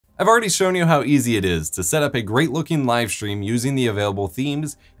I've already shown you how easy it is to set up a great looking live stream using the available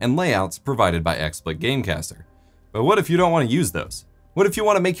themes and layouts provided by XSplit Gamecaster. But what if you don't want to use those? What if you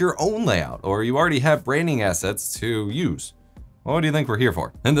want to make your own layout, or you already have branding assets to use? Well, what do you think we're here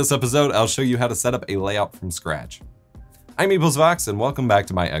for? In this episode, I'll show you how to set up a layout from scratch. I'm EposVox, and welcome back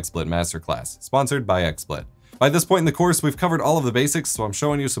to my XSplit Masterclass, sponsored by XSplit. By this point in the course, we've covered all of the basics, so I'm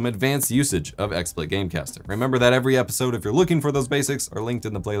showing you some advanced usage of XSplit Gamecaster. Remember that every episode, if you're looking for those basics, are linked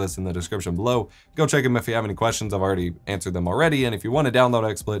in the playlist in the description below. Go check them if you have any questions. I've already answered them already, and if you want to download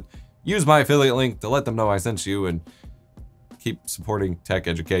XSplit, use my affiliate link to let them know I sent you and keep supporting tech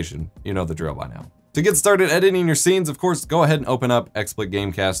education. You know the drill by now. To get started editing your scenes, of course, go ahead and open up XSplit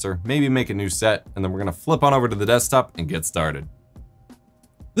Gamecaster, maybe make a new set, and then we're gonna flip on over to the desktop and get started.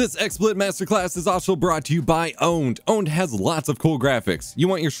 This XSplit Masterclass is also brought to you by Owned. Owned has lots of cool graphics. You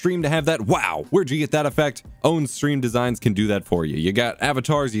want your stream to have that wow, where'd you get that effect? Owned stream designs can do that for you. You got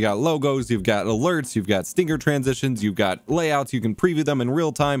avatars, you got logos, you've got alerts, you've got stinger transitions, you've got layouts, you can preview them in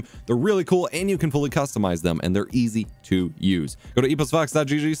real time. They're really cool and you can fully customize them and they're easy to use. Go to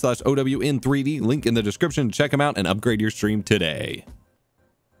eposvox.gg/OWN3D, link in the description, check them out and upgrade your stream today.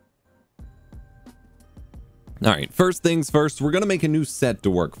 All right, first things first, we're gonna make a new set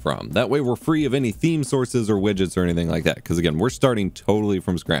to work from. That way we're free of any theme sources or widgets or anything like that. Because again, we're starting totally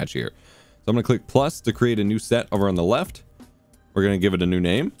from scratch here. So I'm gonna click plus to create a new set over on the left. We're gonna give it a new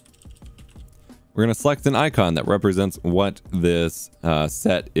name. We're gonna select an icon that represents what this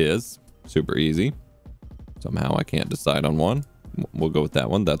set is. Super easy. Somehow I can't decide on one. We'll go with that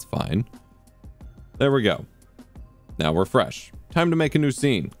one, that's fine. There we go. Now we're fresh. Time to make a new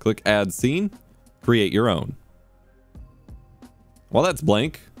scene. Click add scene, create your own. Well, that's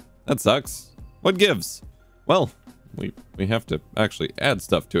blank. That sucks. What gives? Well, we have to actually add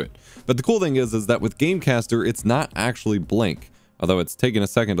stuff to it. But the cool thing is that with Gamecaster, it's not actually blank. Although it's taking a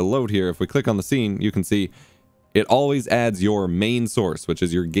second to load here. If we click on the scene, you can see it always adds your main source, which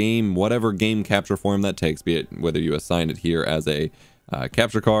is your game, whatever game capture form that takes, be it whether you assign it here as a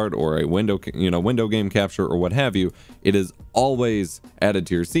capture card or a window game capture or what have you. It is always added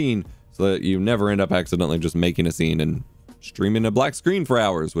to your scene so that you never end up accidentally just making a scene and streaming a black screen for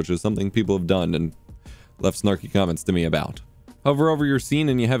hours, which is something people have done and left snarky comments to me about. Hover over your scene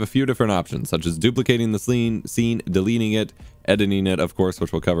and you have a few different options, such as duplicating the scene, deleting it, editing it, of course,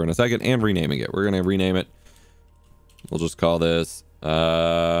 which we'll cover in a second, and renaming it. We're going to rename it. We'll just call this,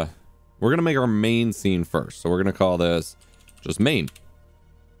 we're going to make our main scene first. So we're going to call this just main.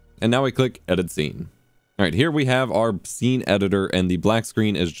 And now we click edit scene. All right, here we have our scene editor and the black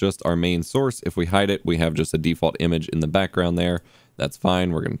screen is just our main source. If we hide it, we have just a default image in the background there. That's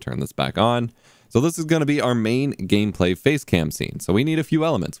fine. We're going to turn this back on. So this is going to be our main gameplay face cam scene. So we need a few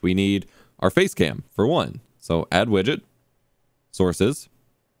elements. We need our face cam for one. So add widget, sources.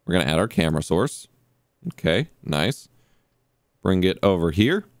 We're going to add our camera source. Okay, nice. Bring it over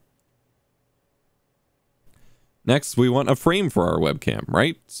here. Next, we want a frame for our webcam,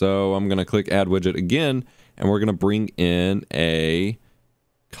 right? So I'm going to click add widget again, and we're going to bring in a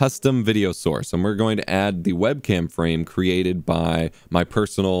custom video source. And we're going to add the webcam frame created by the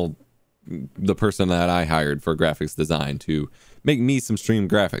person that I hired for graphics design to make me some stream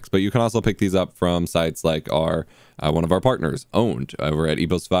graphics. But you can also pick these up from sites like our one of our partners, Owned, over at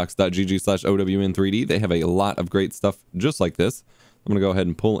eposvox.gg/OWN3D. They have a lot of great stuff just like this. I'm going to go ahead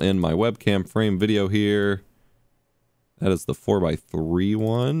and pull in my webcam frame video here. That is the 4x3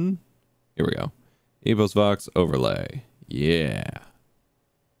 one. Here we go. EposVox overlay. Yeah.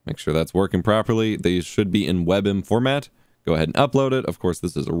 Make sure that's working properly. They should be in WebM format. Go ahead and upload it. Of course,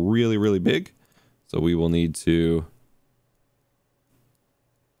 this is really, really big. So we will need to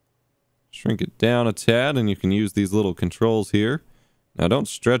shrink it down a tad, and you can use these little controls here. Now, don't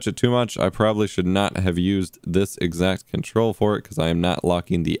stretch it too much. I probably should not have used this exact control for it because I am not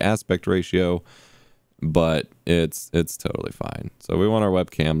locking the aspect ratio. But it's totally fine. So we want our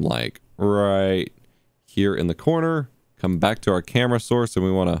webcam like right here in the corner. Come back to our camera source and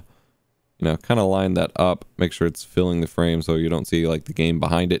we want to, kind of line that up. Make sure it's filling the frame so you don't see like the game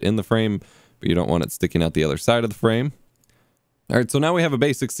behind it in the frame, but you don't want it sticking out the other side of the frame. All right, so now we have a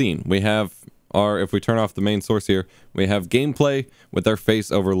basic scene. We have if we turn off the main source here, we have gameplay with our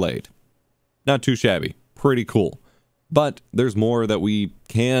face overlaid. Not too shabby, pretty cool. But there's more that we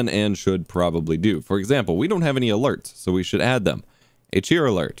can and should probably do. For example, we don't have any alerts, so we should add them. A cheer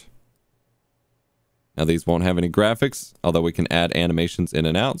alert. Now these won't have any graphics, although we can add animations in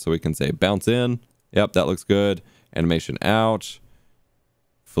and out. So we can say bounce in. Yep, that looks good. Animation out.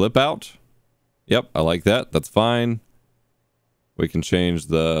 Flip out. Yep, I like that. That's fine. We can change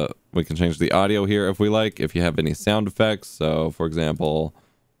the audio here if we like, if you have any sound effects. So for example,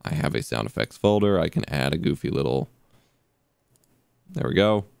 I have a sound effects folder. I can add a goofy little... There we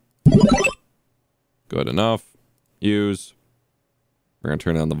go. Good enough. Use. We're going to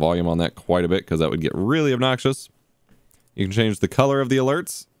turn down the volume on that quite a bit because that would get really obnoxious. You can change the color of the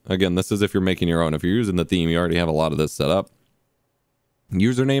alerts. Again, this is if you're making your own. If you're using the theme, you already have a lot of this set up.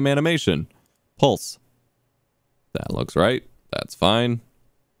 Username animation. Pulse. That looks right. That's fine.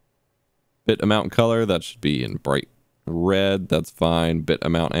 Bit amount color. That should be in bright red. That's fine. Bit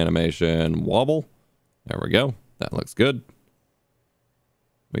amount animation. Wobble. There we go. That looks good.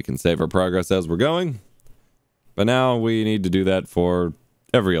 We can save our progress as we're going. But now we need to do that for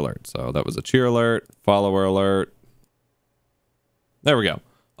every alert. So that was a cheer alert, follower alert. There we go.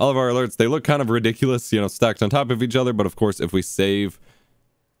 All of our alerts, they look kind of ridiculous, you know, stacked on top of each other. But of course, if we save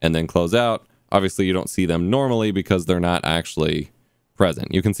and then close out, obviously you don't see them normally because they're not actually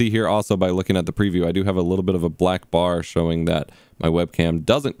present. You can see here also by looking at the preview, I do have a little bit of a black bar showing that my webcam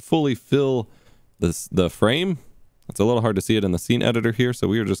doesn't fully fill the frame. It's a little hard to see it in the scene editor here, so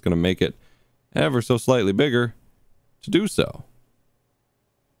we are just going to make it ever so slightly bigger to do so.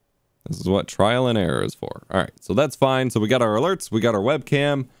 This is what trial and error is for. All right, so that's fine. So we got our alerts, we got our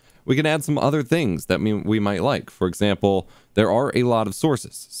webcam. We can add some other things that we might like. For example, there are a lot of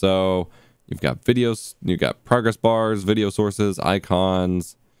sources. So you've got videos, you've got progress bars, video sources,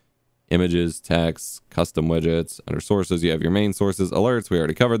 icons, images, text, custom widgets. Under sources, you have your main sources, alerts. We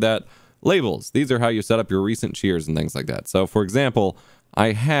already covered that. Labels. These are how you set up your recent cheers and things like that. So for example,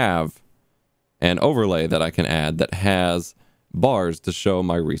 I have an overlay that I can add that has bars to show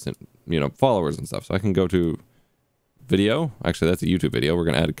my recent, you know, followers and stuff. So I can go to video. Actually, that's a YouTube video. We're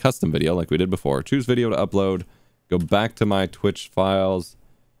going to add a custom video like we did before. Choose video to upload. Go back to my Twitch files.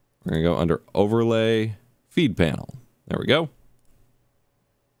 We're going to go under overlay feed panel. There we go.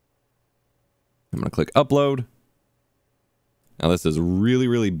 I'm going to click upload. Now this is really,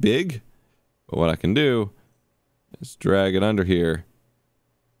 really big. But what I can do is drag it under here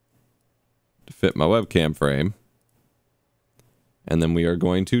to fit my webcam frame. And then we are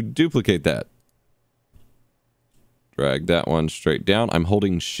going to duplicate that. Drag that one straight down. I'm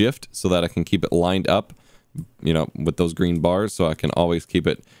holding shift so that I can keep it lined up, you know, with those green bars. So I can always keep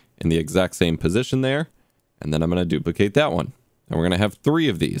it in the exact same position there. And then I'm going to duplicate that one. And we're going to have 3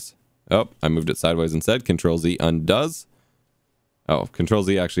 of these. Oh, I moved it sideways instead. Control Z undoes. Oh, Control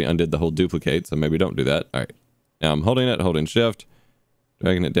Z actually undid the whole duplicate, so maybe don't do that. All right. Now I'm holding it, holding shift,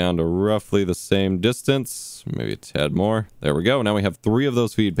 dragging it down to roughly the same distance, maybe a tad more. There we go. Now we have 3 of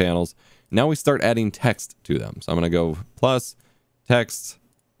those feed panels. Now we start adding text to them. So I'm going to go plus, text,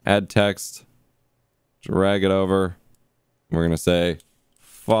 add text, drag it over. We're going to say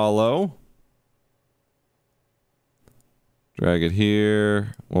follow. Drag it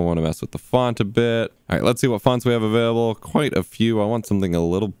here. We'll want to mess with the font a bit. All right, let's see what fonts we have available. Quite a few. I want something a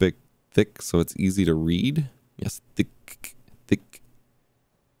little bit thick so it's easy to read. Yes, thick, thick.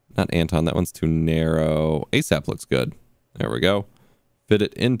 Not Anton, that one's too narrow. ASAP looks good. There we go. Fit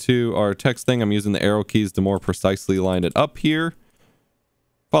it into our text thing. I'm using the arrow keys to more precisely line it up here.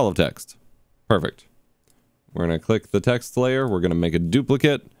 Follow text. Perfect. We're going to click the text layer. We're going to make a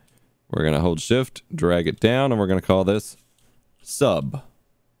duplicate. We're going to hold shift, drag it down, and we're going to call this sub.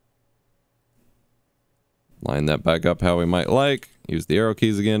 Line that back up how we might like. Use the arrow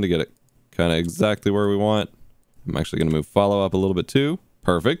keys again to get it kind of exactly where we want. I'm actually going to move follow up a little bit too.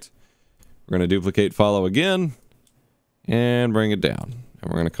 Perfect. We're going to duplicate follow again and bring it down.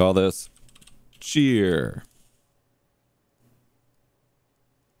 And we're going to call this cheer.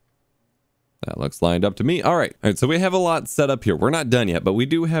 That looks lined up to me. All right. All right. So we have a lot set up here. We're not done yet, but we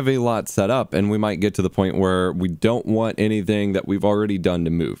do have a lot set up, and we might get to the point where we don't want anything that we've already done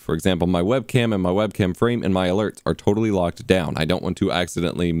to move. For example, my webcam and my webcam frame and my alerts are totally locked down. I don't want to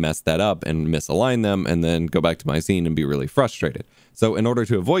accidentally mess that up and misalign them and then go back to my scene and be really frustrated. So in order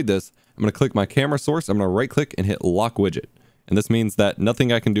to avoid this, I'm going to click my camera source. I'm going to right click and hit lock widget. And this means that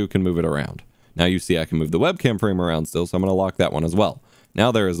nothing I can do can move it around. Now you see I can move the webcam frame around still, so I'm going to lock that one as well. Now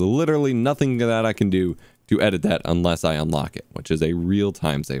there is literally nothing that I can do to edit that unless I unlock it, which is a real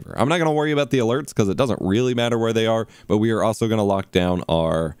time saver. I'm not going to worry about the alerts because it doesn't really matter where they are, but we are also going to lock down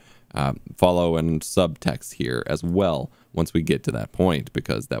our follow and subtext here as well once we get to that point,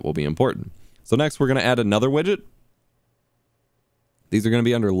 because that will be important. So next we're going to add another widget. These are going to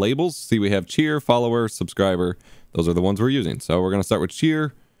be under labels. See, we have cheer, follower, subscriber. Those are the ones we're using. So we're going to start with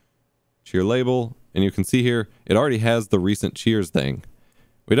cheer, cheer label, and you can see here, it already has the recent cheers thing.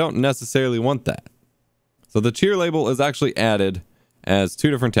 We don't necessarily want that. So the cheer label is actually added as 2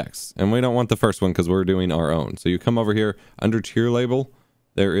 different texts, and we don't want the first one because we're doing our own. So you come over here under cheer label.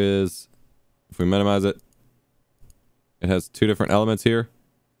 There is, if we minimize it, it has 2 different elements here.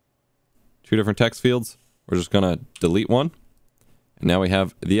 two different text fields. We're just going to delete one. And now we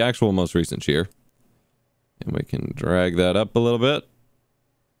have the actual most recent shear. And we can drag that up a little bit.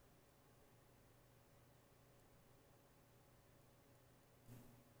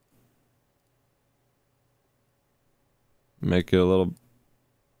 Make it a little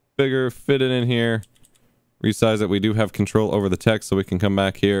bigger, fit it in here, resize it. We do have control over the text, so we can come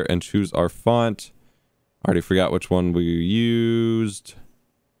back here and choose our font. Already forgot which one we used.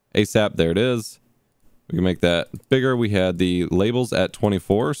 ASAP, there it is. We can make that bigger. We had the labels at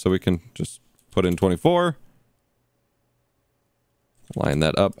 24, so we can just put in 24. Line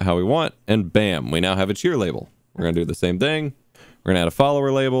that up how we want, and bam, we now have a cheer label. We're going to do the same thing. We're going to add a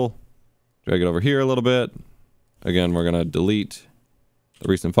follower label, drag it over here a little bit. Again, we're going to delete the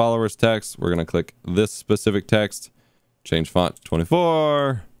recent followers text. We're going to click this specific text, change font to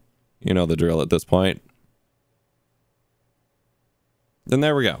 24. You know the drill at this point. Then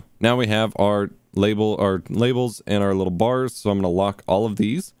there we go. Now we have our labels and our little bars. So I'm going to lock all of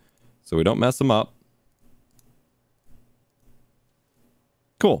these so we don't mess them up.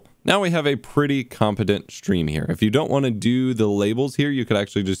 Cool. Now we have a pretty competent stream here. If you don't want to do the labels here, you could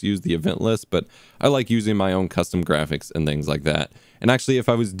actually just use the event list, but I like using my own custom graphics and things like that. And actually, if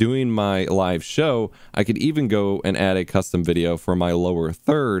I was doing my live show, I could even go and add a custom video for my lower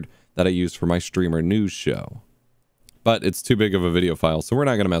third that I use for my streamer news show. But it's too big of a video file, so we're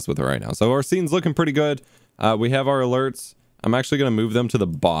not going to mess with it right now. So our scene's looking pretty good. We have our alerts. I'm actually going to move them to the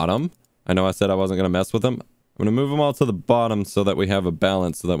bottom. I know I said I wasn't going to mess with them. I'm going to move them all to the bottom so that we have a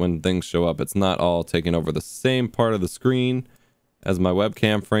balance, so that when things show up, it's not all taking over the same part of the screen as my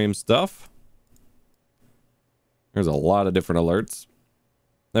webcam frame stuff. There's a lot of different alerts.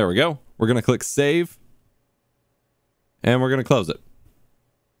 There we go. We're going to click save, and we're going to close it.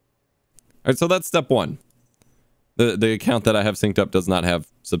 All right, so that's step one. The account that I have synced up does not have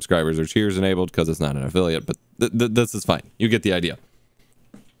subscribers or cheers enabled because it's not an affiliate, but this is fine. You get the idea.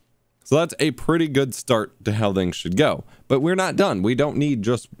 So that's a pretty good start to how things should go. But we're not done. We don't need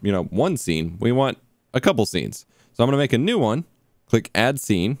just, one scene. We want a couple scenes. So I'm going to make a new one. Click Add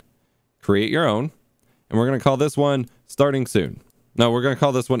Scene. Create your own. And we're going to call this one Starting Soon. No, we're going to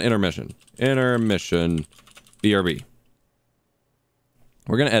call this one Intermission. Intermission BRB.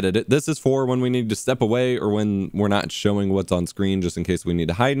 We're going to edit it. This is for when we need to step away or when we're not showing what's on screen, just in case we need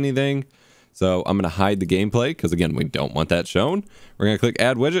to hide anything. So I'm going to hide the gameplay because, again, we don't want that shown. We're going to click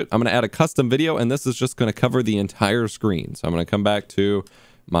Add Widget. I'm going to add a custom video, and this is just going to cover the entire screen. So I'm going to come back to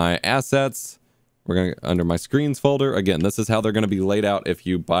my assets. We're going to, under my screens folder. Again, this is how they're going to be laid out if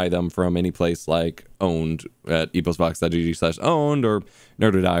you buy them from any place like owned at eposvox.gg/owned or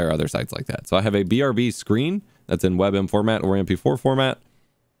Nerd or or other sites like that. So I have a BRB screen that's in WebM format or MP4 format.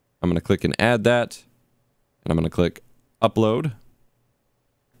 I'm going to click and add that, and I'm going to click Upload.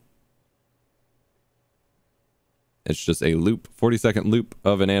 It's just a loop, 40-second loop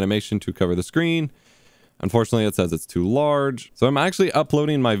of an animation to cover the screen. Unfortunately, it says it's too large. So I'm actually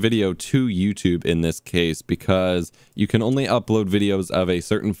uploading my video to YouTube in this case because you can only upload videos of a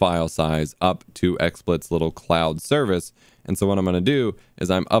certain file size up to XSplit's little cloud service. And so what I'm going to do is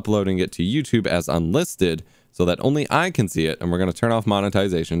I'm uploading it to YouTube as unlisted so that only I can see it. And we're going to turn off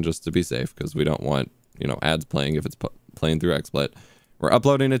monetization just to be safe because we don't want, ads playing if it's playing through XSplit. We're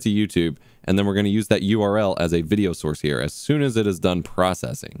uploading it to YouTube, and then we're going to use that URL as a video source here as soon as it is done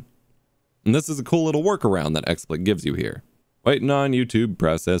processing. And this is a cool little workaround that XSplit gives you here. Waiting on YouTube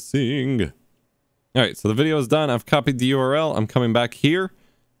processing. All right, so the video is done. I've copied the URL. I'm coming back here.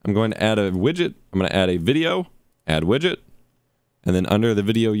 I'm going to add a widget. I'm going to add a video, add widget. And then under the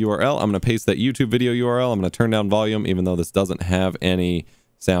video URL, I'm going to paste that YouTube video URL. I'm going to turn down volume, even though this doesn't have any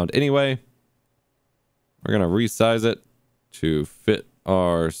sound anyway. We're going to resize it to fit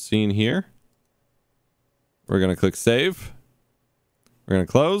our scene here. We're going to click save. We're going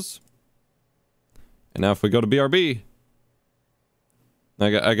to close. And now if we go to BRB,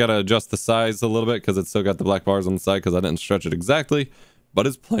 I got to adjust the size a little bit because it's still got the black bars on the side because I didn't stretch it exactly, but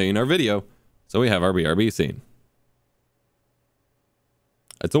it's playing our video. So we have our BRB scene.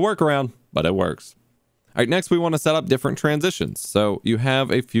 It's a workaround, but it works. All right, next we want to set up different transitions. So you have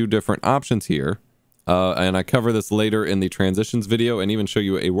a few different options here. And I cover this later in the transitions video and even show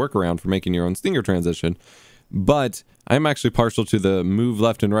you a workaround for making your own stinger transition. But I'm actually partial to the move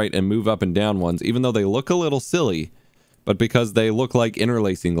left and right and move up and down ones, even though they look a little silly, but because they look like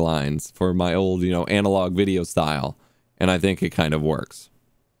interlacing lines for my old, analog video style. And I think it kind of works.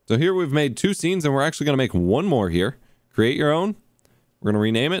 So here we've made two scenes and we're actually going to make one more here. Create your own. We're going to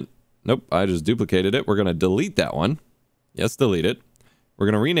rename it. Nope, I just duplicated it. We're going to delete that one. Yes, delete it. We're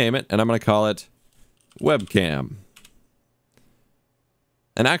going to rename it and I'm going to call it Webcam.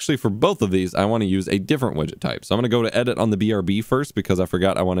 And actually for both of these, I want to use a different widget type. So I'm going to go to edit on the BRB first because I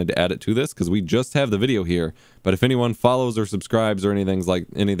forgot I wanted to add it to this because we just have the video here. But if anyone follows or subscribes or anything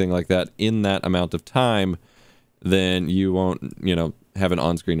like that in that amount of time, then you won't, you know, have an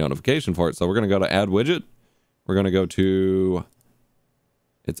on-screen notification for it. So we're going to go to add widget. We're going to go to,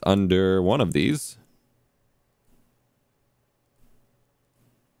 it's under one of these.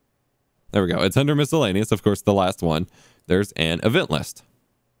 There we go. It's under miscellaneous, of course, the last one. There's an event list.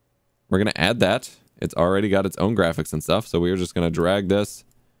 We're going to add that. It's already got its own graphics and stuff. So we're just going to drag this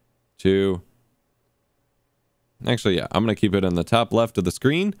to... Actually, yeah, I'm going to keep it in the top left of the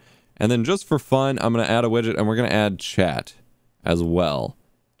screen. And then just for fun, I'm going to add a widget and we're going to add chat as well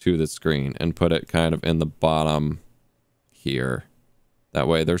to the screen and put it kind of in the bottom here. That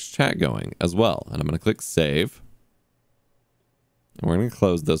way there's chat going as well. And I'm going to click save. And we're going to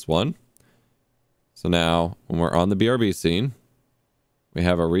close this one. So now when we're on the BRB scene, we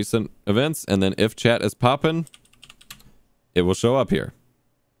have our recent events, and then if chat is popping, it will show up here.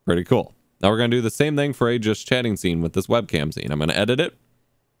 Pretty cool. Now we're going to do the same thing for a just chatting scene with this webcam scene. I'm going to edit it.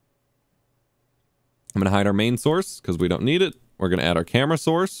 I'm going to hide our main source because we don't need it. We're going to add our camera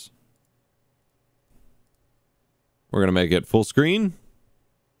source. We're going to make it full screen.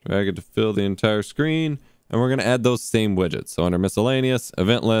 Drag it to fill the entire screen. And we're going to add those same widgets. So under miscellaneous,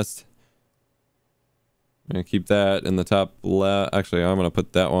 event list. I'm going to keep that in the top left. Actually, I'm going to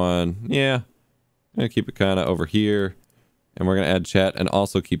put that one. Yeah. I'm going to keep it kind of over here. And we're going to add chat and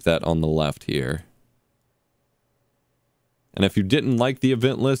also keep that on the left here. And if you didn't like the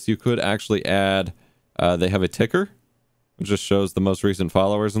event list, you could actually add, they have a ticker, which just shows the most recent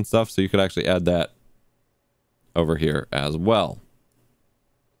followers and stuff. So you could actually add that over here as well.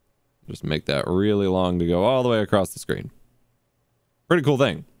 Just make that really long to go all the way across the screen. Pretty cool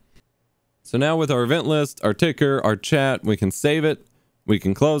thing. So now with our event list, our ticker, our chat, we can save it, we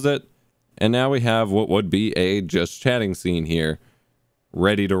can close it, and now we have what would be a just chatting scene here,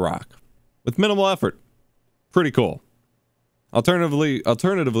 ready to rock with minimal effort. Pretty cool. Alternatively,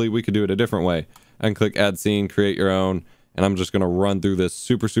 we could do it a different way. I can click add scene, create your own, and I'm just going to run through this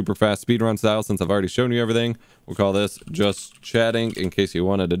super fast speedrun style since I've already shown you everything. We'll call this just chatting in case you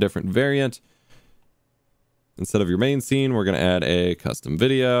wanted a different variant. Instead of your main scene, we're going to add a custom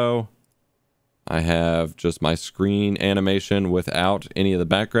video. I have just my screen animation without any of the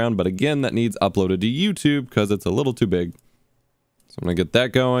background, but again, that needs uploaded to YouTube because it's a little too big. So I'm going to get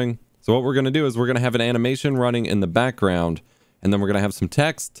that going. So what we're going to do is we're going to have an animation running in the background, and then we're going to have some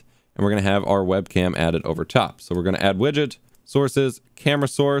text, and we're going to have our webcam added over top. So we're going to add widget, sources, camera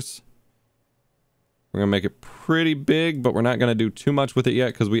source. We're going to make it pretty big, but we're not going to do too much with it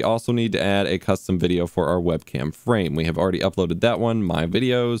yet because we also need to add a custom video for our webcam frame. We have already uploaded that one, my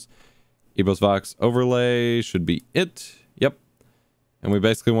videos. EposVox overlay should be it. Yep. And we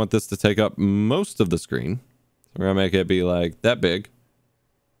basically want this to take up most of the screen. So we're going to make it be like that big.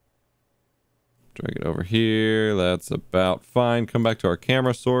 Drag it over here. That's about fine. Come back to our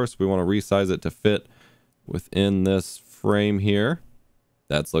camera source. We want to resize it to fit within this frame here.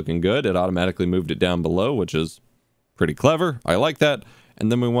 That's looking good. It automatically moved it down below, which is pretty clever. I like that.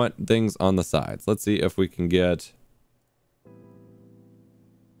 And then we want things on the sides. Let's see if we can get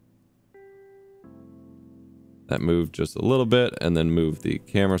that moved just a little bit, and then move the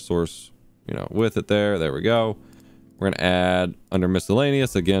camera source, you know, with it there. There we go. We're going to add under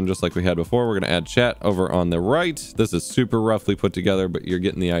miscellaneous again, just like we had before. We're going to add chat over on the right. This is super roughly put together, but you're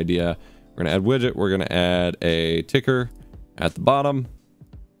getting the idea. We're going to add widget. We're going to add a ticker at the bottom.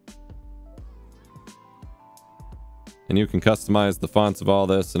 And you can customize the fonts of all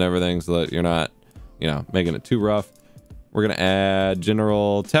this and everything so that you're not, you know, making it too rough. We're going to add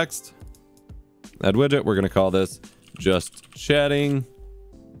general text. Add widget. We're going to call this just chatting.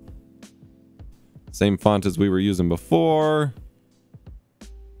 Same font as we were using before.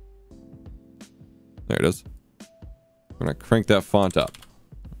 There it is. We're going to crank that font up.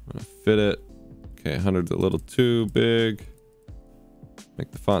 I'm going to fit it. Okay, 100's a little too big.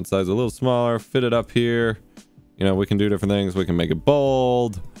 Make the font size a little smaller. Fit it up here. You know, we can do different things. We can make it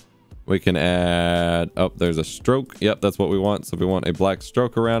bold. We can add, oh, there's a stroke. Yep, that's what we want. So we want a black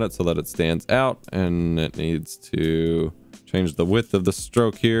stroke around it so that it stands out, and it needs to change the width of the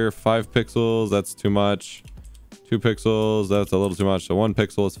stroke here. 5 pixels, that's too much. 2 pixels, that's a little too much. So 1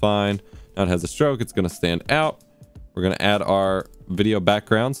 pixel is fine. Now it has a stroke, it's going to stand out. We're going to add our video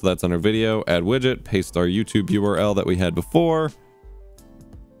background. So that's under video, add widget, paste our YouTube URL that we had before.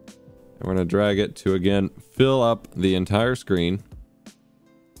 And we're going to drag it to, again, fill up the entire screen.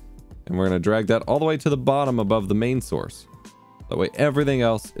 And we're going to drag that all the way to the bottom above the main source. That way everything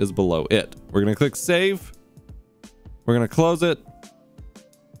else is below it. We're going to click save. We're going to close it.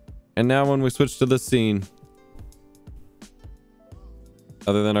 And now when we switch to the scene,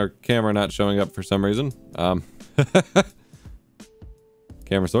 other than our camera not showing up for some reason,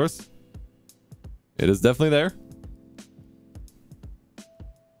 camera source, it is definitely there.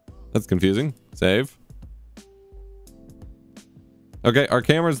 That's confusing. Save. Okay, our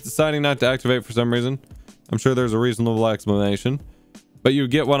camera's deciding not to activate for some reason. I'm sure there's a reasonable explanation, but you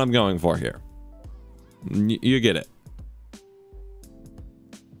get what I'm going for here. You get it.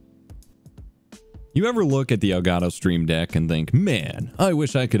 You ever look at the Elgato Stream Deck and think, man, I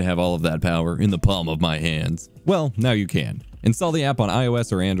wish I could have all of that power in the palm of my hands? Well, now you can. Install the app on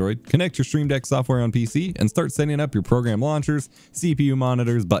iOS or Android, connect your Stream Deck software on PC, and start setting up your program launchers, CPU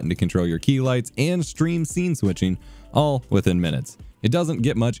monitors, button to control your key lights, and stream scene switching, all within minutes. It doesn't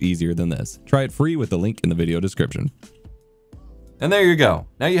get much easier than this. Try it free with the link in the video description. And there you go.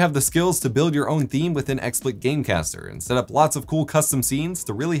 Now you have the skills to build your own theme within XSplit Gamecaster and set up lots of cool custom scenes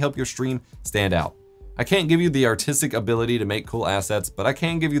to really help your stream stand out. I can't give you the artistic ability to make cool assets, but I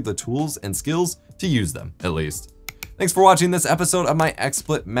can give you the tools and skills to use them, at least. Thanks for watching this episode of my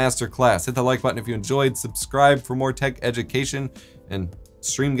XSplit Masterclass. Hit the like button if you enjoyed, subscribe for more tech education and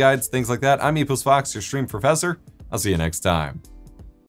stream guides, things like that. I'm EposVox, your stream professor. I'll see you next time.